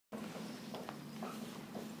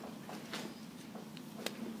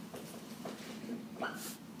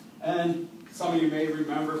And some of you may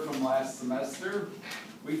remember from last semester,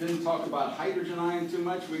 we didn't talk about hydrogen ion too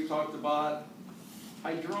much. We talked about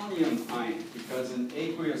hydronium ion, because in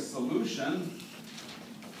aqueous solution,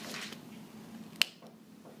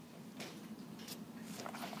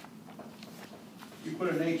 you put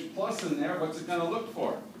an H plus in there, what's it going to look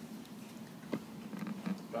for? It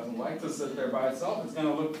doesn't like to sit there by itself. It's going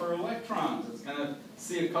to look for electrons. It's going to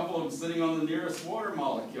see a couple of them sitting on the nearest water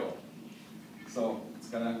molecule. So it's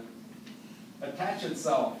going to attach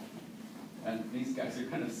itself. And these guys are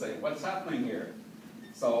going to say, what's happening here?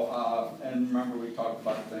 So, and remember we talked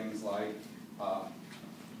about things like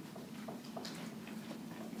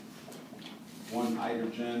one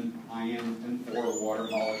hydrogen ion and 4 water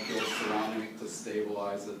molecules surrounding it to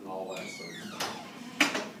stabilize it and all that sort of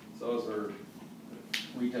stuff. So those are,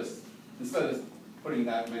 we just, instead of putting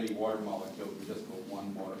that many water molecules, we just put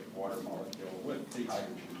one water molecule with the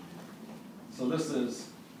hydrogen. So this is,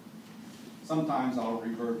 sometimes I'll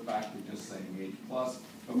revert back to just saying H+,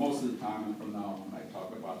 but most of the time and from now on, I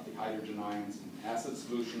talk about the hydrogen ions in acid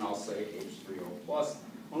solution, I'll say H3O+,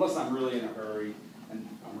 unless I'm really in a hurry and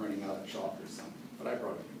I'm running out of chalk or something. But I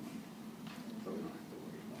brought a new one, so we don't have to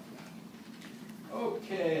worry about that.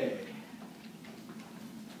 Okay.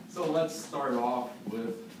 So let's start off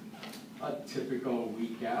with a typical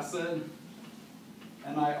weak acid.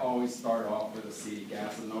 And I always start off with acetic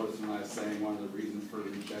acid. Notice when I was saying one of the reasons for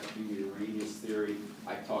rejecting the Arrhenius theory,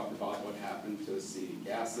 I talked about what happened to acetic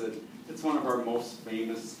acid. It's one of our most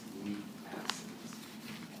famous weak acids.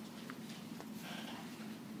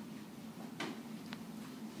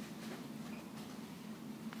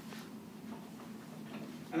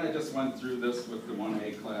 And I just went through this with the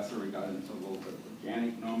 1A class where we got into a little bit of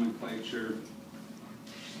organic nomenclature.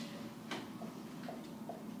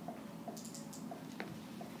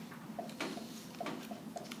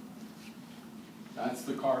 That's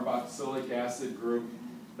the carboxylic acid group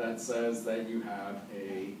that says that you have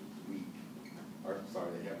a weak, or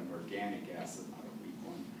sorry, they have an organic acid, not a weak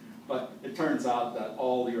one. But it turns out that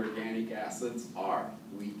all the organic acids are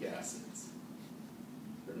weak acids.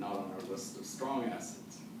 They're not on our list of strong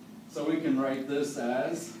acids. So we can write this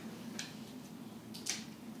as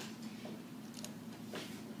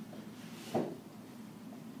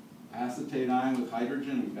acetate ion with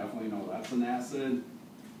hydrogen. We definitely know that's an acid.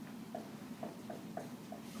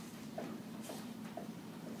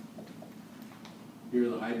 Here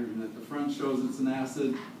the hydrogen at the front shows it's an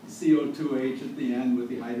acid. CO2H at the end with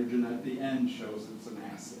the hydrogen at the end shows it's an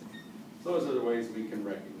acid. So those are the ways we can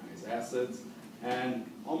recognize acids. And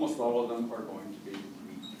almost all of them are going to be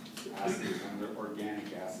weak acids, and they're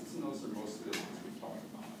organic acids. And those are most of the ones we talk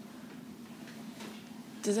about.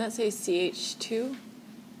 Does that say CH2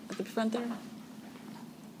 at the front there?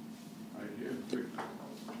 Right here, 3. Oh,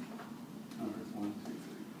 there's 1, 2,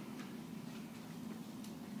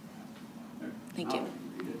 3. There. Thank Now you. I can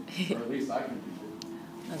read it. Or at least I can read it.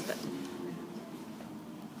 That's better.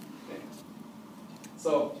 Okay.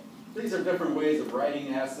 So these are different ways of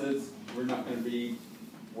writing acids. We're not going to be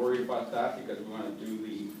worried about that because we want to do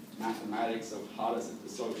the mathematics of how does it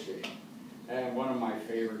dissociate. And one of my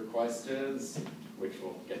favorite questions, which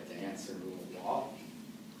we'll get to answer in a little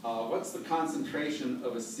while, what's the concentration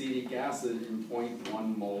of acetic acid in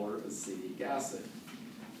 0.1 molar acetic acid?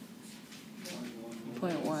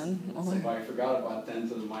 0.1 So molar. if I forgot about 10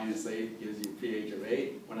 to the minus 8 gives you a pH of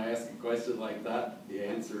 8, when I ask a question like that, the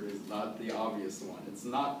answer is not the obvious one. It's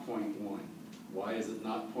not 0.1. Why is it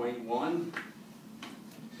not 0.1?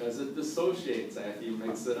 Because it dissociates after you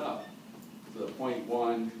mix it up. So the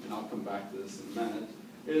 0.1, and I'll come back to this in a minute,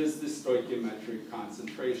 is the stoichiometric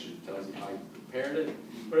concentration. It tells you how you prepared it,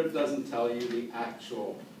 but it doesn't tell you the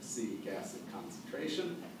actual acetic acid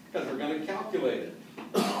concentration, because we're going to calculate it.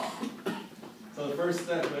 So the first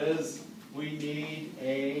step is we need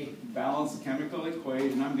a balanced chemical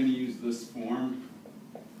equation. I'm going to use this form.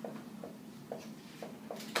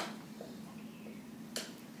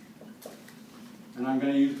 And I'm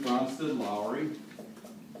going to use Bronsted-Lowry.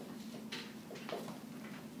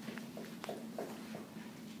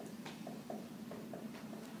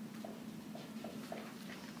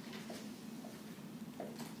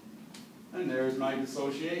 And there's my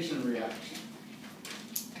dissociation reaction.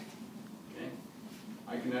 Okay.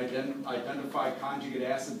 I can identify conjugate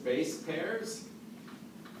acid-base pairs.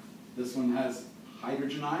 This one has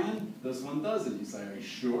hydrogen ion, this one doesn't. You say, are you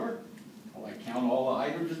sure? Well, I count all the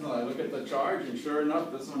hydrogens and I look at the charge, and sure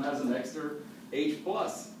enough, this one has an extra H+.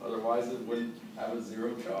 Otherwise, it wouldn't have a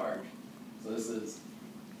 0 charge. So this is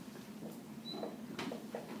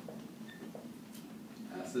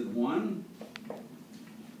acid 1.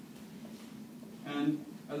 And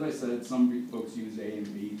As I said, some books use A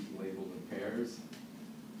and B labeled in pairs.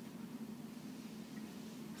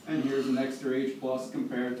 And here's an extra H plus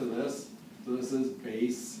compared to this. So this is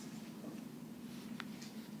base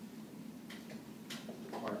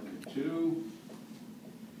partner 2,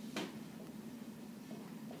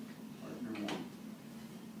 partner 1.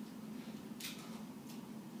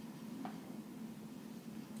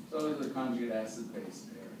 So these are conjugate acid base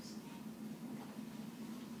pairs.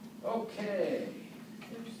 Okay.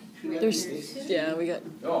 There's, yeah, we got,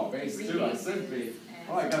 Oh, base 2, I said base.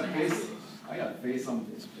 Oh, I got base on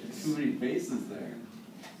too many bases there.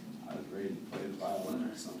 I was ready to play the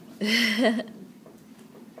violin or something.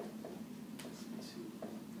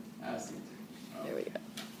 Acid. there we go.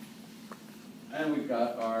 And we've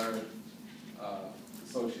got our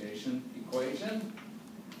association equation.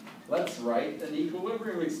 Let's write an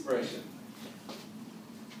equilibrium expression.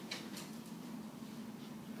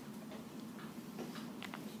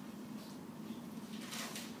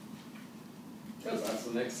 Because that's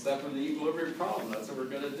the next step in the equilibrium problem. That's what we're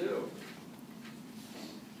going to do.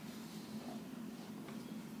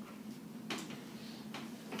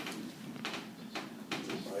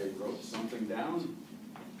 If I wrote something down.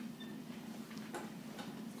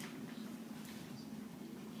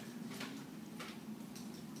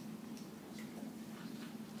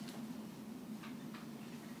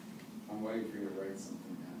 I'm waiting for you to write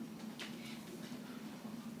something down.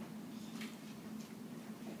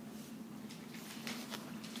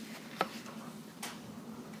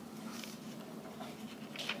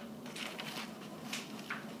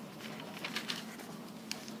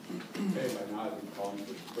 Okay, by now I've been calling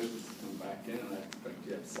for the quizzes to come back in, and I expect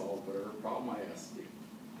you have solved whatever problem I asked you.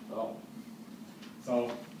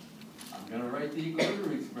 So I'm going to write the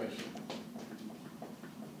equilibrium expression.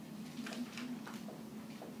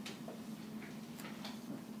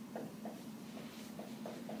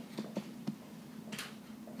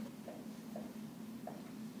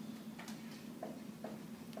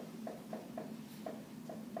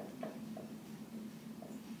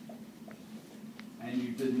 And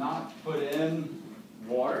you did not put in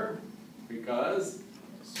water because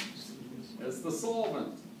it's the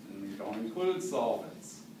solvent, and we don't include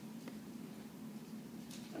solvents.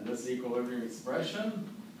 And this equilibrium expression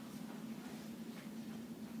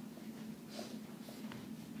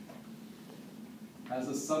has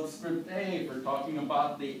a subscript A for talking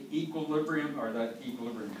about the equilibrium, or that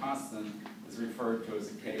equilibrium constant is referred to as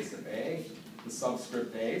a case of A. The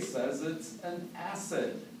subscript A says it's an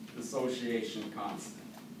acid dissociation constant.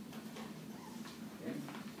 Okay?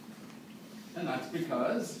 And that's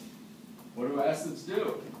because, what do acids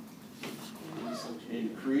do?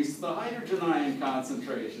 Increase the hydrogen ion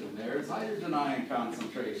concentration. There's hydrogen ion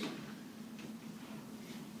concentration.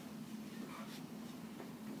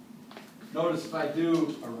 Notice if I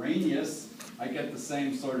do Arrhenius, I get the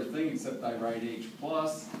same sort of thing, except I write H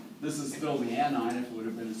plus. This is still the anion. If it would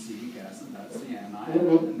have been acetic acid, that's the anion.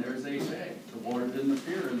 And there's HA. The water didn't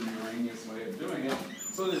appear in the Arrhenius way of doing it.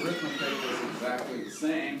 So the arithmetic was exactly the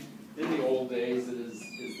same. In the old days, it is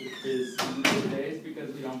in the new days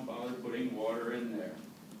because we don't bother putting water in there.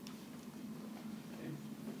 Okay.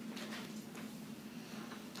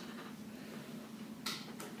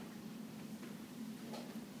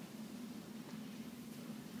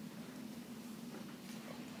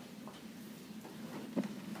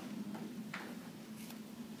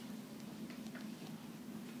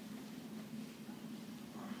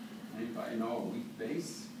 Anybody know a weak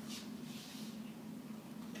base?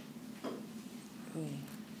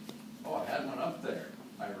 Oh, I had one up there.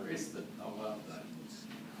 I erased it. How about that?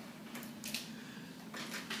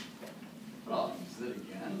 Well, I'll use it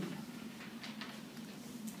again.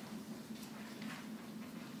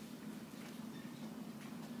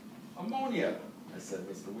 Ammonia, I said,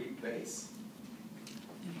 was the weak base.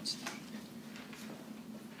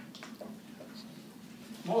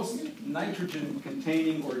 Most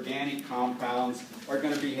nitrogen-containing organic compounds are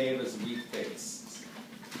going to behave as weak bases.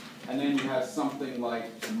 And then you have something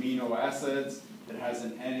like amino acids. It has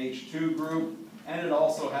an NH2 group, and it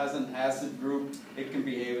also has an acid group. It can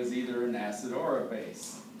behave as either an acid or a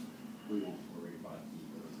base. We won't worry about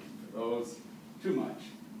either of those too much.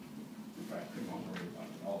 In fact, we won't worry about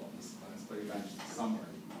it all in this class, but eventually somewhere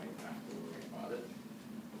you might have to worry about it.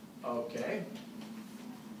 Okay.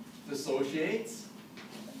 Dissociates.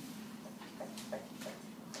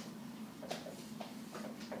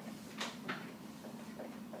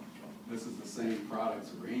 This is the same products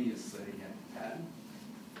Arrhenius said he had.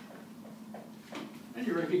 And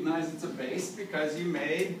you recognize it's a base because you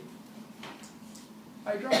made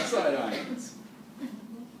hydroxide ions.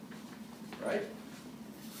 Right?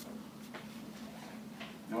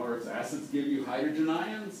 Acids give you hydrogen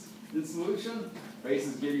ions in solution.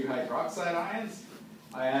 Bases give you hydroxide ions.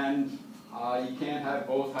 And you can't have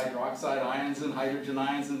both hydroxide ions and hydrogen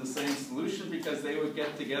ions in the same solution because they would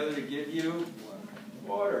get together to give you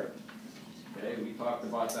water. Okay, we talked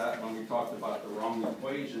about that when we talked about the wrong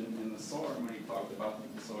equation in the SORM when we talked about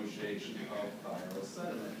the dissociation of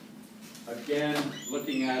thiosediment. Again,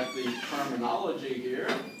 looking at the terminology here,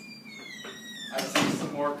 I see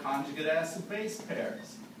some more conjugate acid-base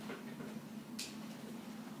pairs.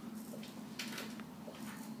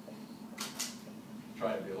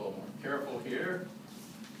 Try to be a little more careful here.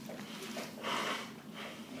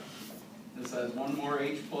 This has one more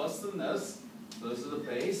H plus than this. So this is a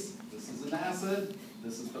base, this is an acid,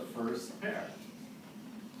 this is the first pair.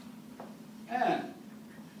 And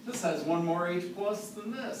this has one more H plus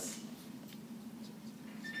than this.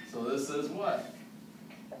 So this is what?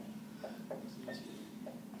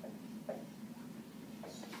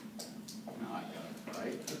 No, I got it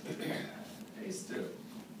right. Base 2.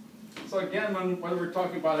 So again, when we're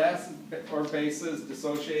talking about acid or bases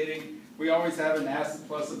dissociating, we always have an acid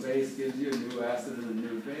plus a base gives you a new acid and a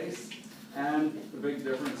new base. And the big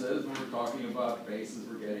difference is when we're talking about bases,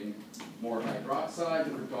 we're getting more hydroxide.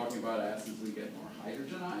 When we're talking about acids, we get more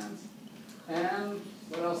hydrogen ions. And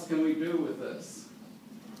what else can we do with this?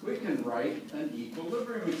 We can write an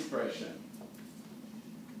equilibrium expression.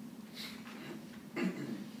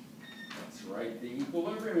 Let's write the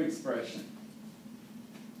equilibrium expression.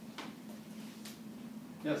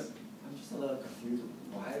 Yes? I'm just a little confused.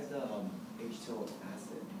 Why is the H2O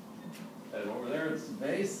acid? And over there it's the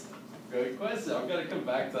base. Good question. I'm going to come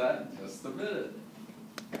back to that in just a minute.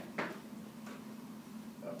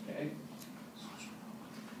 Okay.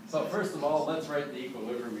 So first of all, let's write the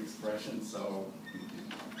equilibrium expression. So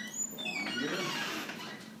go on here.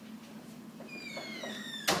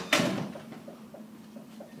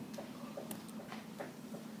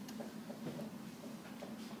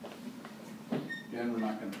 Again, we're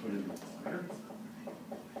not going to put in water.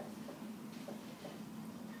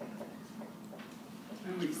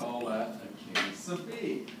 And we call that a case of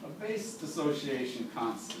B, a base dissociation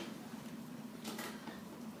constant.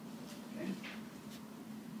 Okay.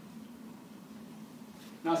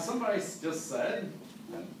 Now somebody just said,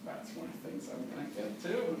 and that's one of the things I'm going to get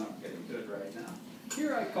to, and I'm getting to it right now.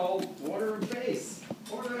 Here I called water a base,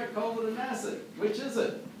 or did I call it an acid? Which is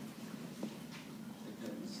it?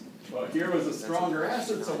 Well, here was a stronger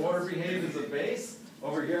acid, so water behaved as a base.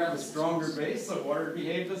 Over here I have a stronger base, so water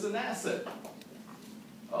behaved as an acid.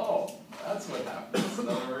 Oh, that's what happens. In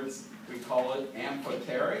other words, we call it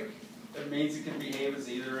amphoteric. That means it can behave as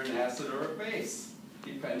either an acid or a base,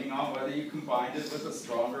 depending on whether you combined it with a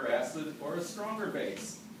stronger acid or a stronger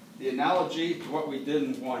base. The analogy to what we did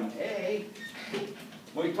in 1A,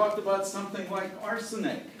 we talked about something like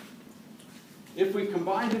arsenic. If we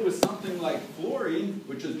combined it with something like fluorine,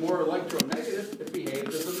 which is more electronegative, it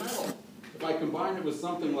behaved as a metal. If I combined it with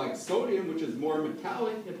something like sodium, which is more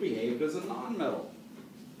metallic, it behaved as a nonmetal.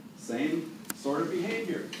 Same sort of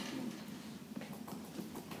behavior.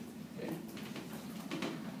 Okay.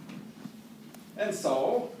 And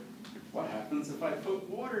so, what happens if I put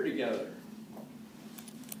water together?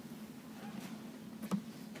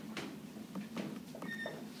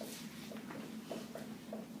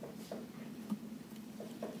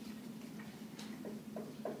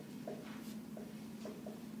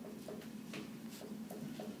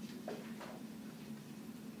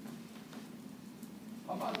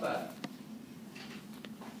 How about that?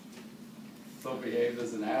 So it behaved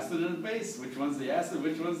as an acid and a base. Which one's the acid,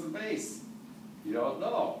 which one's the base? You don't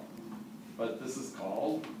know. But this is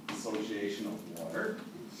called dissociation of water.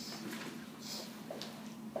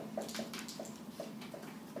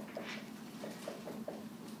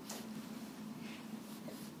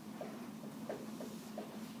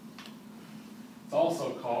 It's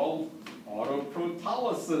also called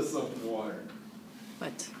autoprotolysis of water.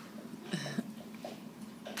 What?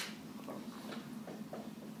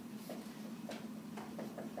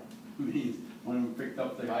 Means one picked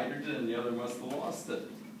up the hydrogen and the other must have lost it.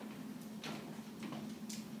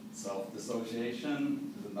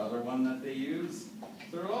 Self-dissociation is another one that they use.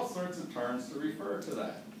 There are all sorts of terms to refer to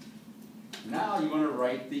that. Now you want to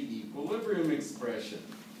write the equilibrium expression.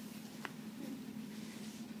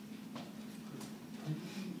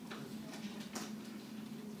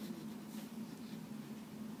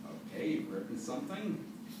 Okay, you've written something.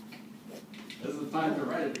 This is the time to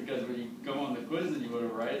write it, because when you go on the quiz and you want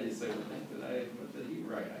to write it, you say, what did he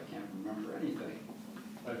write? I can't remember anything.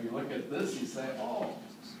 But if you look at this, you say, oh.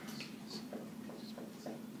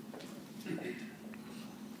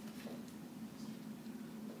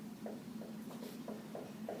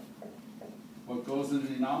 goes in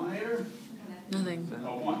the denominator? Nothing.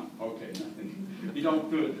 Oh, 1, okay, nothing. You don't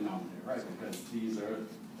do a denominator, right, because these are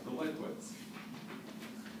the liquids.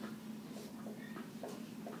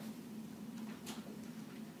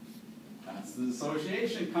 That's the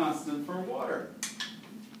dissociation constant for water.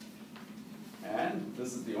 And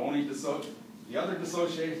this is the only the other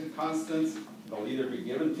dissociation constants, they'll either be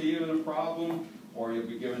given to you in a problem, or you'll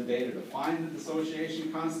be given data to find the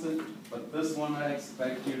dissociation constant, but this one I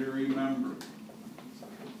expect you to remember.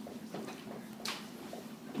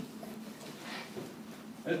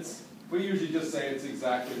 We usually just say it's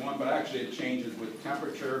exactly 1, but actually it changes with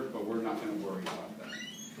temperature, but we're not going to worry about that.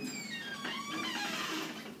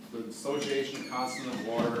 The dissociation constant of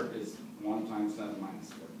water is 1 times 10 to the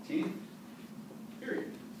minus 14,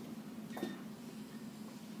 period.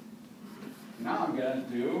 Now I'm going to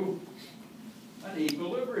do an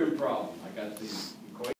equilibrium problem. I got the